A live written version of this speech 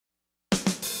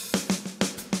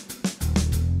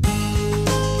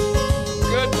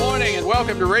And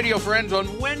welcome to Radio Friends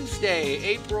on Wednesday,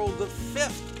 April the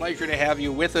 5th. Pleasure to have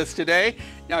you with us today.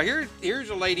 Now,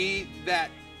 here's a lady that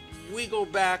we go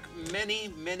back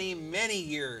many, many, many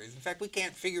years. In fact, we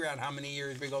can't figure out how many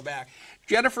years we go back.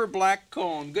 Jennifer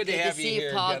Blackcone, good to have you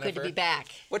here, Paul. Jennifer. Good to be back.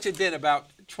 What's it been, about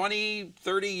 20,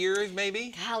 30 years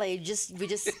maybe? Golly, we'll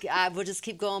just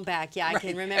keep going back. Yeah, I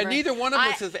can remember. And neither one of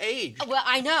us has aged. Well,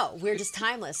 I know. We're just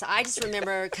timeless. I just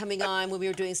remember coming on when we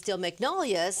were doing Steel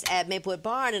Magnolias at Maplewood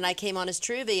Barn, and I came on as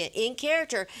trivia in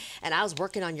character, and I was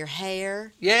working on your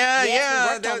hair. Yeah, yes,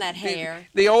 we worked on that hair.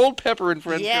 The old Pepper and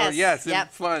Friends yes, show. Yes, yep.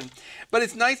 It's fun. But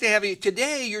it's nice to have you.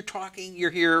 Today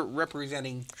you're here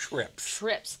representing TRYPS.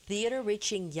 TRYPS, Theater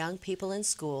Reaching Young People in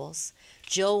Schools.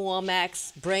 Jill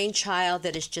Womack's brainchild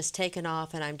that has just taken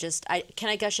off, and can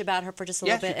I gush about her for just a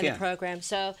little bit in the program?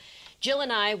 So Jill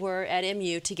and I were at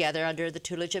MU together under the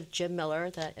tutelage of Jim Miller,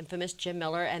 the infamous Jim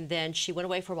Miller, and then she went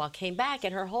away for a while, came back,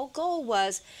 and her whole goal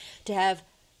was to have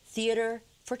theater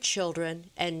for children,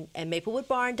 and Maplewood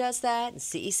Barn does that, and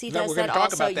CEC does that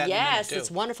also. Yes, it's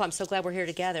wonderful. I'm so glad we're here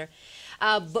together.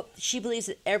 But she believes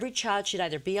that every child should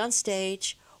either be on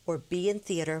stage or be in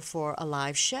theater for a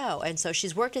live show. And so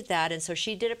she's worked at that, and so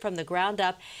she did it from the ground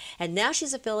up. And now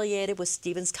she's affiliated with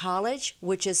Stevens College,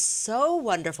 which is so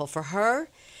wonderful for her.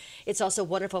 It's also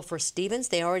wonderful for Stevens.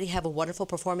 They already have a wonderful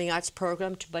performing arts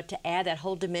program, but to add that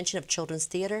whole dimension of children's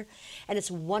theater. And it's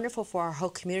wonderful for our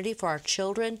whole community, for our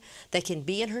children that can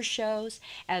be in her shows.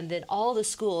 And then all the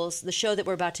schools, the show that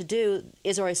we're about to do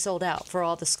is already sold out for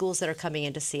all the schools that are coming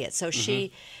in to see it. So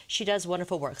she does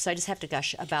wonderful work. So I just have to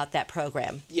gush about that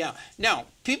program. Yeah. Now,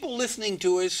 people listening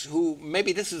to us who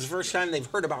maybe this is the first time they've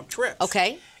heard about TRYPS.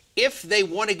 Okay. If they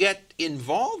want to get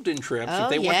involved in TRYPS, if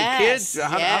they want the kids,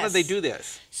 how do they do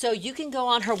this? So you can go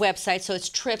on her website. So it's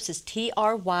TRYPS, it's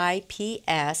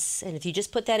TRYPS. And if you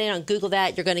just put that in on Google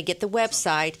that, you're going to get the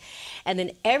website. And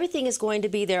then everything is going to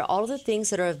be there, all of the things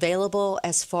that are available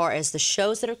as far as the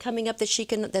shows that are coming up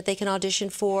that they can audition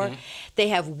for. They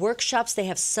have workshops, they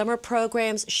have summer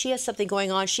programs. She has something going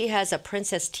on. She has a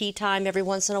princess tea time every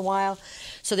once in a while.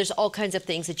 So there's all kinds of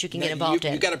things that you can get involved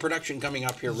in. You've got a production coming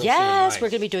up here real soon. Yes, we're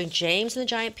going to be doing James and the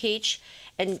Giant Peach.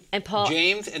 And Paul,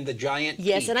 James and the Giant Peach.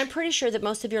 Yes, and I'm pretty sure that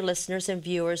most of your listeners and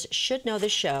viewers should know the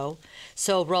show.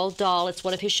 So Roald Dahl, it's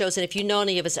one of his shows, and if you know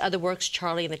any of his other works,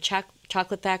 Charlie and the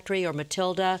Chocolate Factory or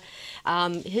Matilda,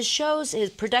 his shows,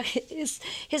 his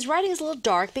writing is a little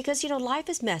dark because, you know, life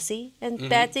is messy and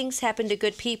bad things happen to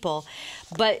good people.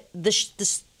 But the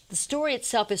story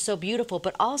itself is so beautiful,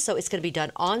 but also it's going to be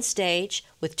done on stage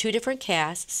with 2 different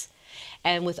casts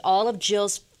and with all of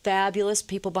Jill's fabulous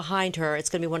people behind her. It's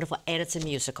going to be wonderful, and it's a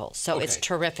musical, so it's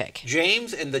terrific.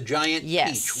 James and the Giant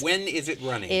Peach. When is it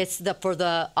running? It's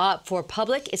for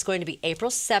public. It's going to be April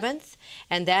 7th,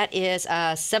 and that is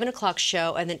a 7 o'clock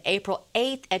show, and then April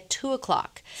 8th at 2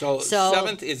 o'clock. So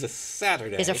 7th is a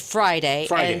Saturday. Is a Friday,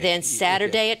 and then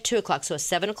Saturday at 2 o'clock. So it's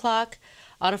 7 o'clock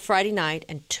on a Friday night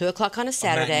and 2 o'clock on a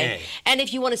Saturday. And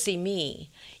if you want to see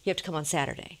me, you have to come on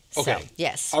Saturday. Okay. So,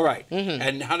 yes. All right.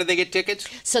 And how do they get tickets?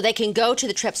 So they can go to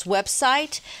the TRYPS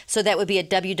website. So that would be at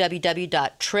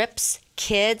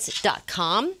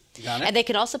www.tripskids.com. Got it. And they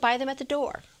can also buy them at the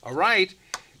door. All right.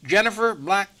 Jennifer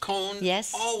Blackcone.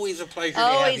 Yes. Always a pleasure to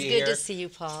have you Always here. good to see you,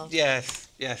 Paul. Yes.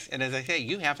 Yes. And as I say,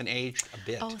 you haven't aged a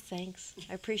bit. Oh, thanks.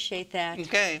 I appreciate that.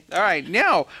 Okay. All right.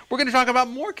 Now, we're going to talk about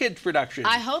more kids' productions.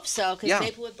 I hope so, because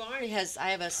Maplewood Barn I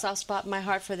have a soft spot in my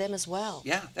heart for them as well.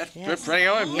 Yeah, that's right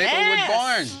on. Maplewood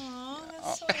Barn. Oh,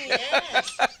 that's sweet,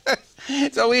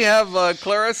 yes. So we have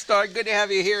CLARA Stark. Good to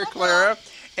have you here, CLARA.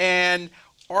 And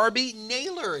Aubrey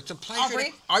Naylor. It's a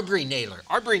pleasure. Aubrey Naylor.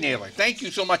 Aubrey Naylor. Thank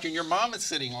you so much. And your mom is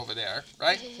sitting over there,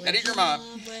 right? That is your mom.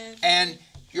 And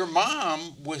your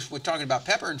mom was talking about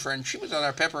Pepper and Friends. She was on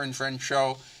our Pepper and Friends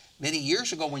show many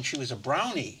years ago when she was a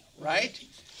brownie, right?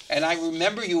 And I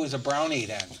remember you as a brownie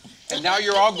then. And now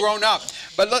you're all grown up.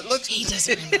 But let's. He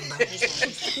doesn't remember.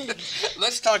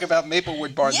 Let's talk about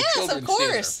Maplewood Barn. Yes, the children's of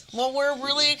course. Theater. Well, we're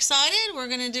really excited. We're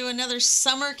going to do another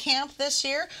summer camp this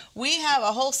year. We have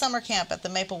a whole summer camp at the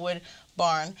Maplewood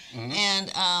Barn. And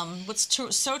what's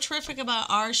so terrific about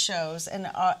our shows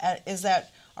is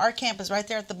that our camp is right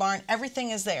there at the barn.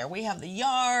 Everything is there. We have the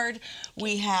yard.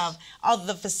 We have all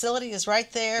the facility is right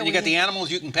there. And you got the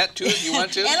animals you can pet too if you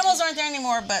want to. Animals aren't there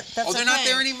anymore, but that's they're not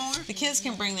there anymore? The kids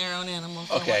can bring their own animal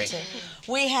if they want to.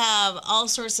 We have all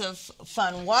sorts of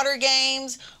fun water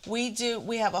games. We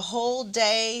have a whole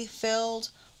day filled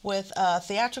with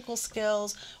theatrical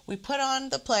skills. We put on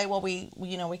the play. Well, we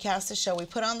cast a show. We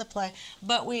put on the play,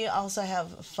 but we also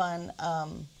have fun,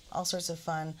 all sorts of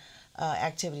fun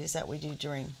activities that we do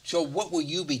during. So what will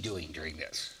you be doing during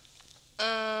this?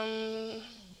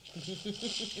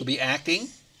 You'll be acting,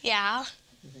 Yeah.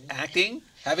 acting,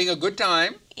 having a good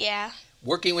time, Yeah.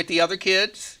 working with the other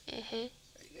kids.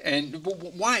 And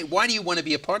why? Why do you want to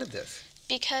be a part of this?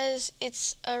 Because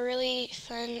it's a really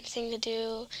fun thing to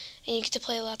do, and you get to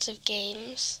play lots of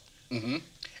games. Do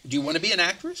you want to be an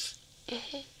actress?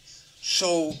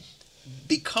 So,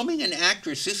 becoming an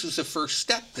actress, this is the first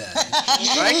step then,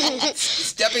 right?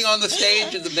 Stepping on the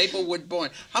stage of the Maplewood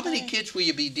Barn. How many kids will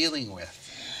you be dealing with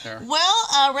there?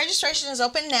 Well, registration is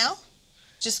open now.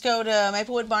 Just go to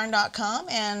maplewoodbarn.com,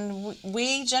 and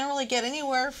we generally get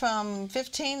anywhere from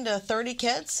 15 to 30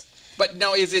 kids. But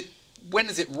now, when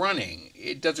is it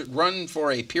running? Does it run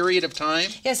for a period of time?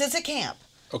 Yes, it's a camp.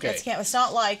 Okay. It's camp. It's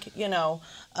not like, a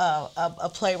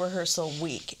play rehearsal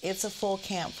week. It's a full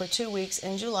camp for 2 weeks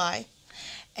in July.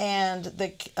 And the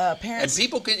parents... And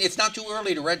people can, it's not too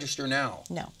early to register now.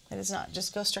 No, it is not.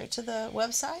 Just go straight to the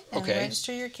website and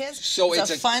register your kids. So it's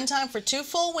a fun time for 2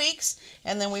 full weeks,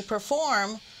 and then we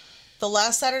perform the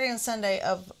last Saturday and Sunday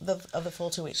of the full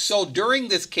 2 weeks. So during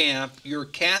this camp, you're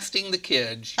casting the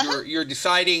kids. You're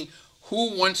deciding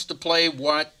who wants to play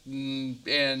what, and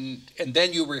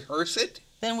then you rehearse it?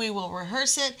 Then we will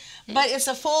rehearse it, but it's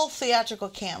a full theatrical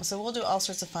camp, so we'll do all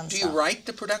sorts of fun stuff. Do you write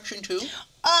the production too?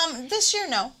 This year,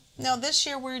 no. No, this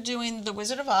year we're doing The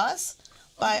Wizard of Oz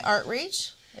by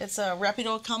Artreach. It's a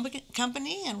reputable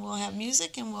company, and we'll have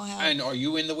music, and we'll have... And are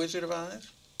you in The Wizard of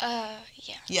Oz?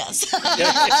 Yeah. Yes.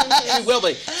 You will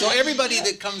be. So everybody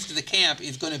that comes to the camp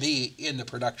is going to be in the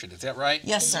production, is that right?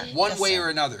 Yes, sir. One Yes, way sir. or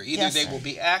another. Either Yes, they sir. will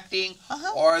be acting,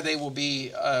 or they will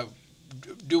be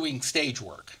doing stage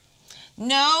work.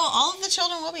 No, all of the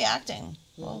children will be acting.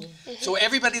 So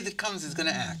everybody that comes is going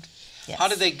to act. Yes. How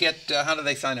do they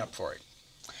sign up for it?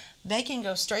 They can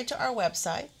go straight to our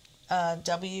website,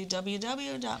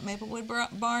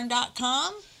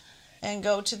 www.maplewoodbarn.com, and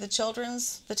go to the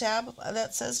tab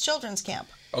that says Children's Camp.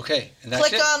 Okay, and that's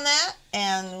Click it. on that,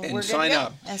 and we're good sign to go.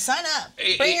 up. And sign up.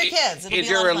 Bring your kids. It'll Is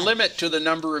be a lot there a of fun. limit to the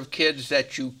number of kids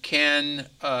that you can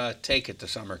take at the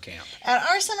summer camp? At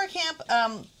our summer camp,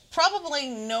 probably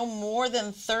no more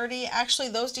than 30. Actually,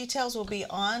 those details will be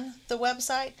on the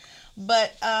website,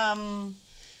 but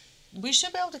we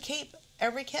should be able to keep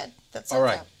every kid that signs All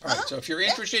right. up. All right. So if you're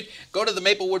interested, go to the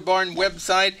Maplewood Barn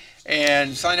website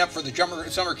and sign up for the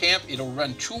summer camp. It'll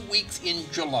run 2 weeks in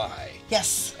July.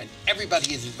 Yes. And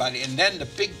everybody is invited. And then the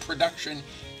big production,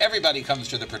 everybody comes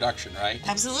to the production, right?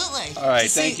 Absolutely. All right.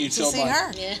 Thank you so much. To see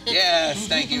her. Yeah. Yes,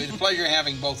 thank you. It's a pleasure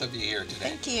having both of you here today.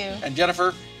 Thank you. And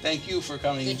Jennifer, thank you for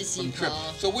coming Good to see from you, TRYPS.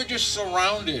 Paul. So we're just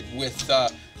surrounded with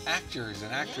actors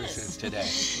and actresses today.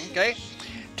 Okay?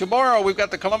 Tomorrow we've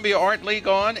got the Columbia Art League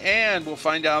on, and we'll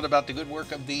find out about the good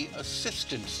work of the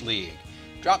Assistants League.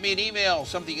 Drop me an email,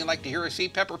 something you'd like to hear us see,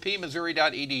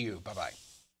 pepperpmissouri.edu. Bye-bye.